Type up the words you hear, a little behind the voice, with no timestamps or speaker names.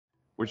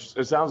which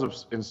it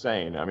sounds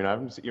insane. I mean, I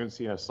haven't even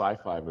seen a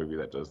sci-fi movie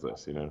that does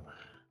this,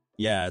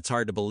 Yeah, it's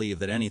hard to believe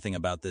that anything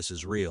about this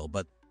is real,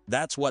 but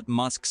that's what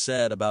Musk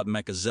said about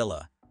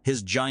Mechazilla,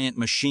 his giant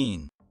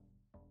machine.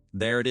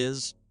 There it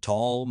is,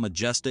 tall,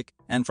 majestic,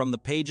 and from the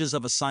pages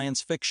of a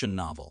science fiction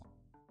novel.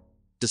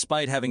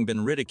 Despite having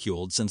been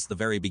ridiculed since the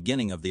very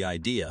beginning of the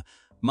idea,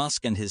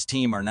 Musk and his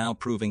team are now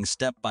proving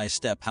step by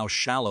step how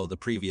shallow the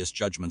previous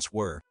judgments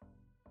were.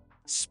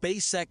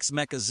 SpaceX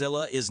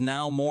Mechazilla is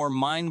now more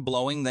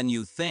mind-blowing than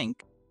you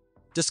think.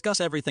 Discuss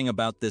everything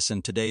about this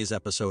in today's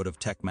episode of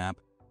Techmap.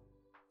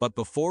 But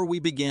before we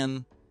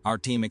begin, our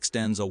team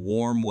extends a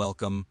warm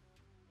welcome.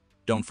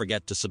 Don't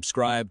forget to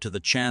subscribe to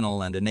the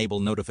channel and enable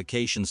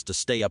notifications to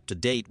stay up to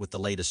date with the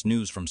latest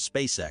news from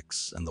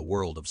SpaceX and the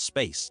world of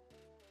space.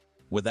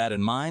 With that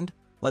in mind,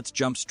 let's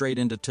jump straight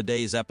into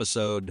today's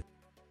episode.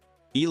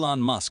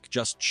 Elon Musk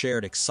just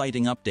shared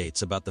exciting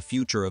updates about the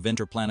future of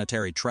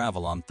interplanetary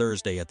travel on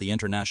Thursday at the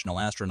International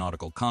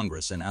Astronautical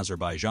Congress in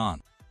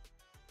Azerbaijan.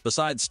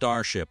 Besides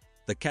Starship,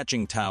 the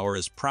catching tower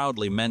is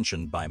proudly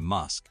mentioned by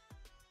Musk.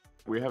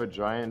 We have a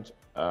giant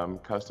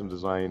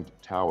custom-designed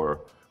tower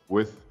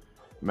with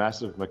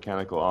massive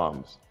mechanical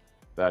arms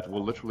that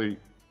will literally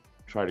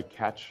try to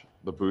catch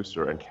the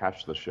booster and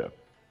catch the ship.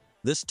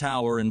 This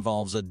tower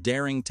involves a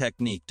daring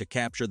technique to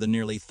capture the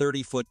nearly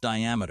 30-foot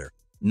diameter,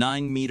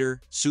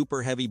 9-meter,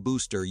 super-heavy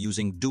booster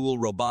using dual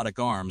robotic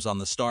arms on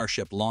the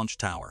Starship launch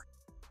tower.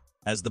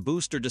 As the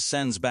booster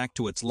descends back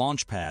to its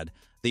launch pad,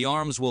 the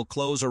arms will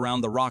close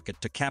around the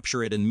rocket to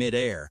capture it in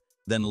mid-air,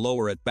 then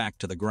lower it back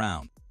to the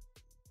ground.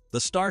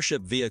 The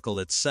Starship vehicle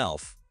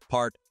itself,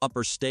 part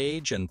upper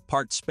stage and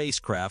part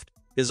spacecraft,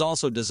 is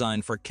also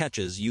designed for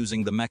catches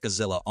using the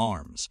Mechazilla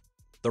arms.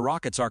 The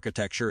rocket's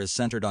architecture is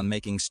centered on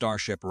making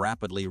Starship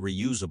rapidly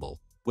reusable,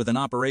 with an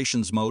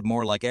operations mode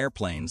more like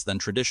airplanes than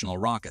traditional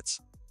rockets.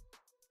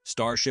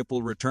 Starship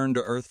will return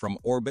to Earth from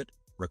orbit,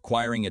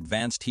 requiring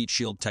advanced heat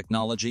shield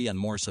technology and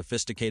more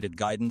sophisticated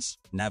guidance,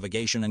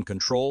 navigation, and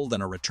control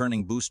than a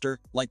returning booster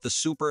like the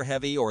Super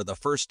Heavy or the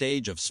first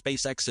stage of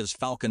SpaceX's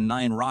Falcon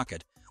 9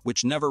 rocket,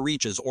 which never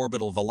reaches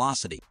orbital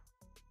velocity.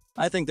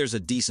 I think there's a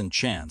decent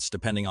chance,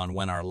 depending on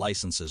when our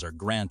licenses are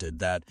granted,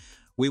 that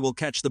we will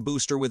catch the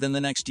booster within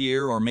the next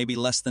year or maybe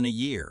less than a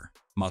year,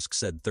 Musk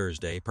said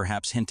Thursday,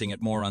 perhaps hinting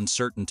at more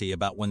uncertainty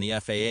about when the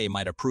FAA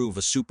might approve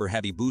a Super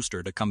Heavy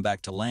booster to come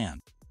back to land.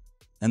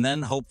 And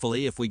then,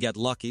 hopefully, if we get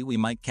lucky, we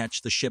might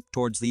catch the ship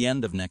towards the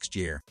end of next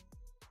year.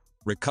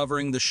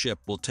 Recovering the ship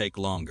will take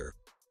longer.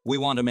 We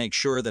want to make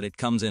sure that it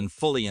comes in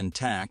fully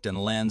intact and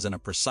lands in a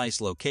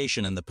precise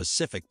location in the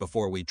Pacific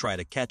before we try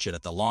to catch it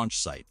at the launch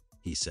site,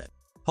 he said.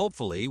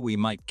 Hopefully, we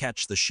might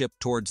catch the ship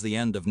towards the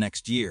end of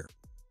next year.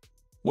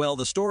 Well,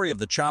 the story of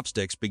the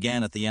chopsticks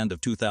began at the end of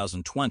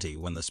 2020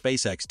 when the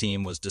SpaceX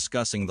team was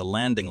discussing the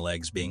landing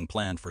legs being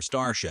planned for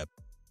Starship.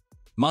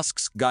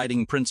 Musk's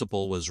guiding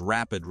principle was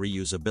rapid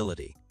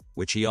reusability,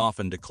 which he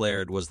often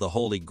declared was the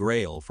holy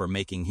grail for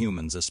making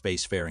humans a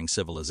spacefaring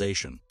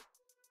civilization.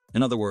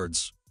 In other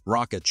words,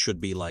 rockets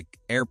should be like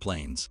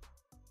airplanes.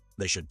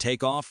 They should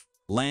take off,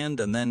 land,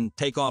 and then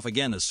take off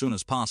again as soon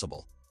as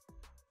possible.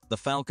 The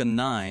Falcon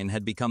 9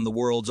 had become the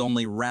world's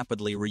only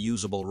rapidly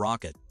reusable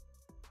rocket.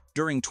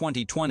 During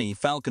 2020,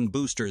 Falcon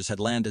boosters had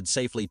landed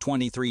safely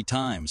 23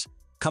 times,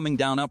 coming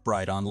down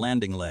upright on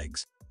landing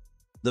legs.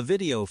 The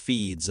video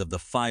feeds of the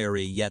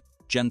fiery yet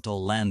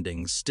gentle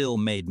landings still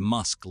made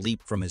Musk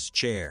leap from his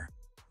chair.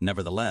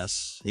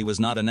 Nevertheless, he was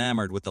not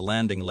enamored with the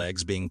landing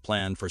legs being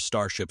planned for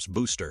Starship's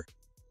booster.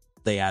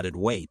 They added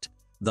weight,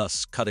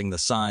 thus cutting the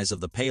size of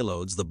the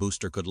payloads the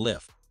booster could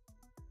lift.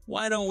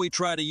 "Why don't we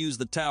try to use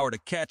the tower to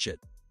catch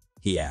it?"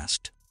 he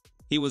asked.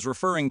 He was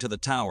referring to the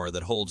tower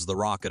that holds the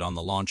rocket on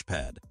the launch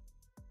pad.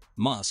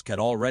 Musk had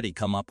already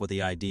come up with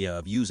the idea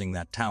of using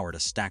that tower to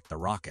stack the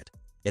rocket.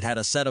 It had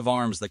a set of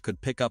arms that could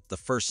pick up the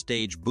first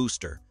stage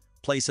booster,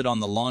 place it on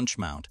the launch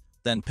mount,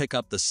 then pick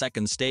up the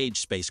second stage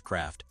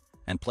spacecraft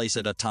and place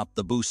it atop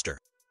the booster.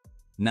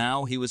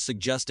 Now he was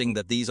suggesting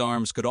that these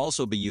arms could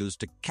also be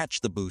used to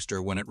catch the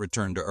booster when it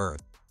returned to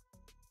Earth.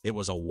 It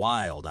was a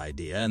wild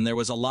idea, and there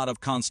was a lot of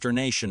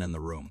consternation in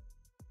the room.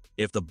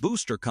 If the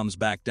booster comes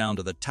back down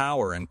to the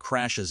tower and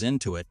crashes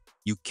into it,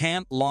 you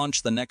can't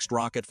launch the next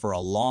rocket for a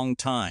long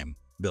time,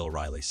 Bill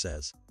Riley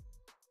says.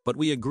 But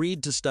we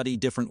agreed to study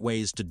different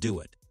ways to do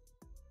it.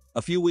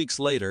 A few weeks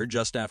later,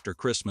 just after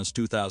Christmas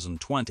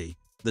 2020,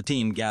 the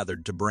team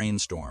gathered to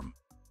brainstorm.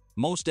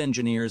 Most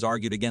engineers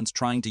argued against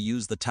trying to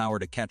use the tower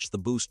to catch the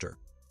booster.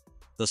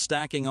 The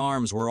stacking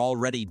arms were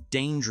already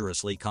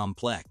dangerously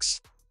complex.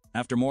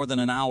 After more than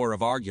an hour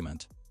of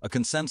argument, a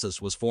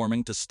consensus was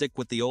forming to stick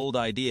with the old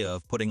idea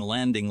of putting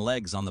landing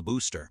legs on the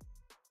booster.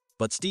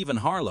 But Stephen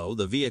Harlow,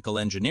 the vehicle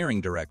engineering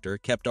director,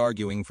 kept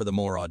arguing for the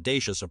more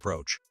audacious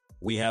approach.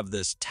 "We have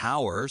this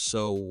tower,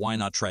 so why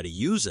not try to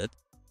use it?"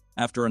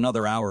 After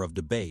another hour of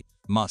debate,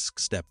 Musk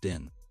stepped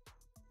in.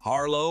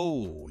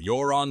 "Harlow,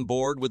 you're on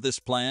board with this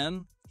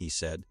plan," he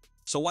said,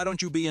 "so why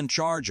don't you be in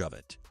charge of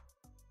it?"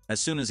 As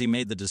soon as he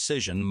made the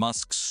decision,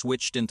 Musk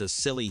switched into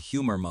silly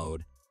humor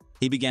mode.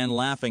 He began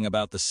laughing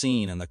about the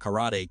scene in The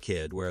Karate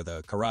Kid where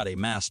the karate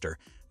master,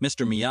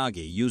 Mr.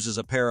 Miyagi, uses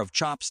a pair of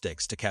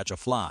chopsticks to catch a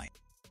fly.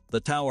 The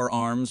tower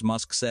arms,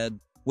 Musk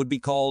said, would be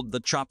called the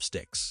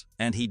chopsticks,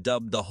 and he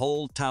dubbed the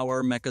whole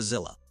tower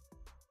Mechazilla.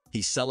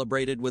 He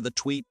celebrated with a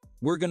tweet,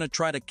 "We're gonna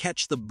try to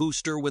catch the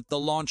booster with the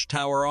launch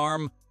tower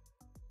arm."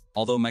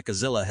 Although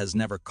Mechazilla has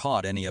never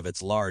caught any of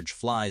its large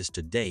flies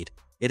to date,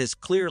 it has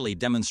clearly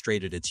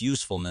demonstrated its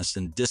usefulness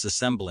in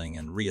disassembling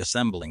and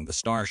reassembling the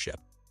Starship.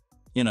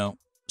 You know,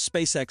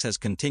 SpaceX has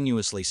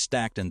continuously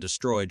stacked and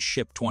destroyed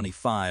Ship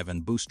 25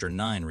 and Booster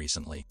 9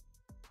 recently.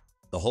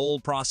 The whole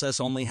process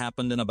only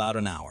happened in about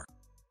an hour.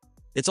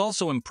 It's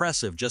also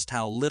impressive just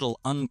how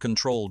little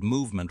uncontrolled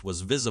movement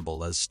was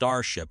visible as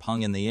Starship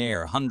hung in the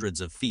air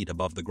hundreds of feet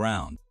above the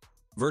ground.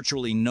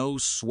 Virtually no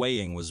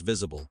swaying was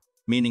visible,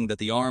 meaning that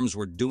the arms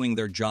were doing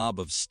their job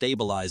of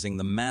stabilizing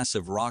the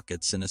massive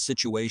rockets in a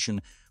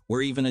situation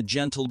where even a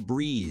gentle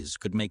breeze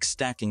could make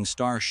stacking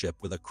Starship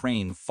with a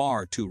crane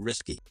far too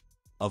risky.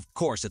 Of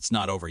course, it's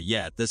not over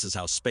yet. This is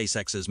how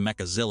SpaceX's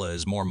Mechazilla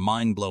is more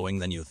mind-blowing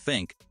than you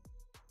think.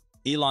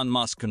 Elon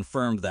Musk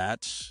confirmed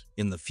that,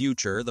 in the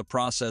future, the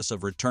process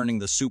of returning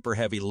the Super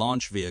Heavy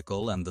launch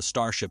vehicle and the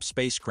Starship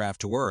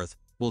spacecraft to Earth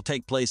will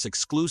take place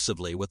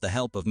exclusively with the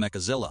help of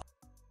Mechazilla.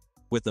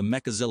 With the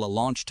Mechazilla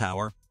launch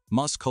tower,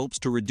 Musk hopes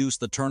to reduce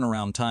the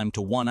turnaround time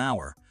to 1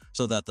 hour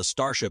so that the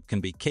Starship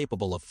can be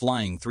capable of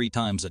flying 3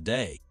 times a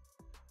day.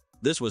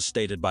 This was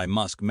stated by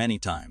Musk many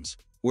times.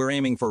 We're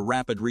aiming for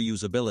rapid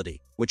reusability,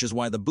 which is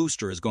why the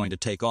booster is going to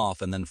take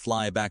off and then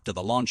fly back to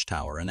the launch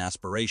tower and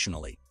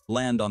aspirationally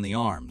land on the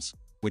arms,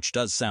 which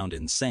does sound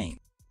insane.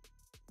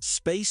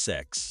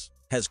 SpaceX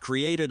has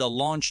created a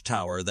launch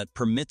tower that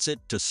permits it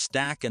to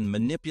stack and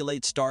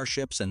manipulate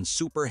starships and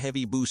super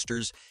heavy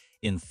boosters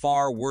in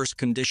far worse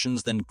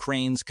conditions than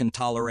cranes can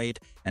tolerate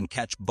and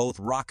catch both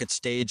rocket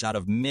stage out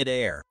of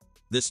mid-air.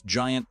 This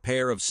giant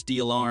pair of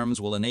steel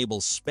arms will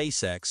enable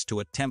SpaceX to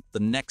attempt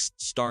the next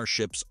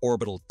Starship's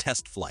orbital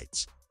test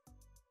flights.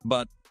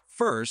 But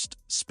first,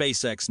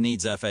 SpaceX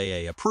needs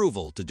FAA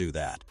approval to do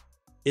that.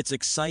 It's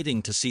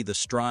exciting to see the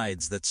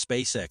strides that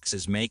SpaceX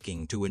is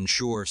making to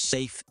ensure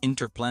safe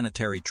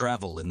interplanetary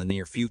travel in the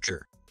near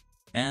future.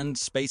 And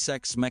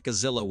SpaceX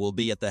Mechazilla will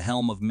be at the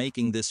helm of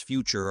making this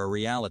future a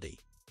reality.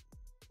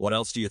 What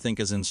else do you think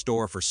is in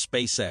store for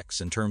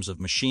SpaceX in terms of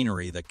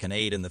machinery that can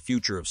aid in the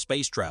future of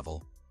space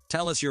travel?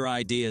 Tell us your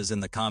ideas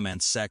in the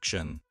comments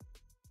section.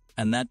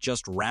 And that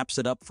just wraps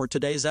it up for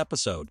today's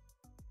episode.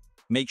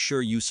 Make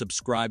sure you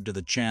subscribe to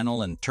the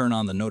channel and turn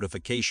on the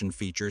notification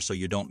feature so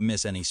you don't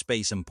miss any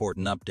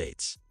space-important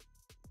updates.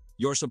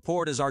 Your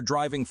support is our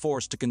driving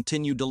force to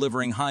continue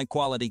delivering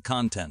high-quality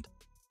content.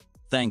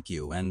 Thank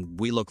you, and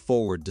we look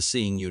forward to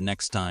seeing you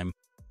next time.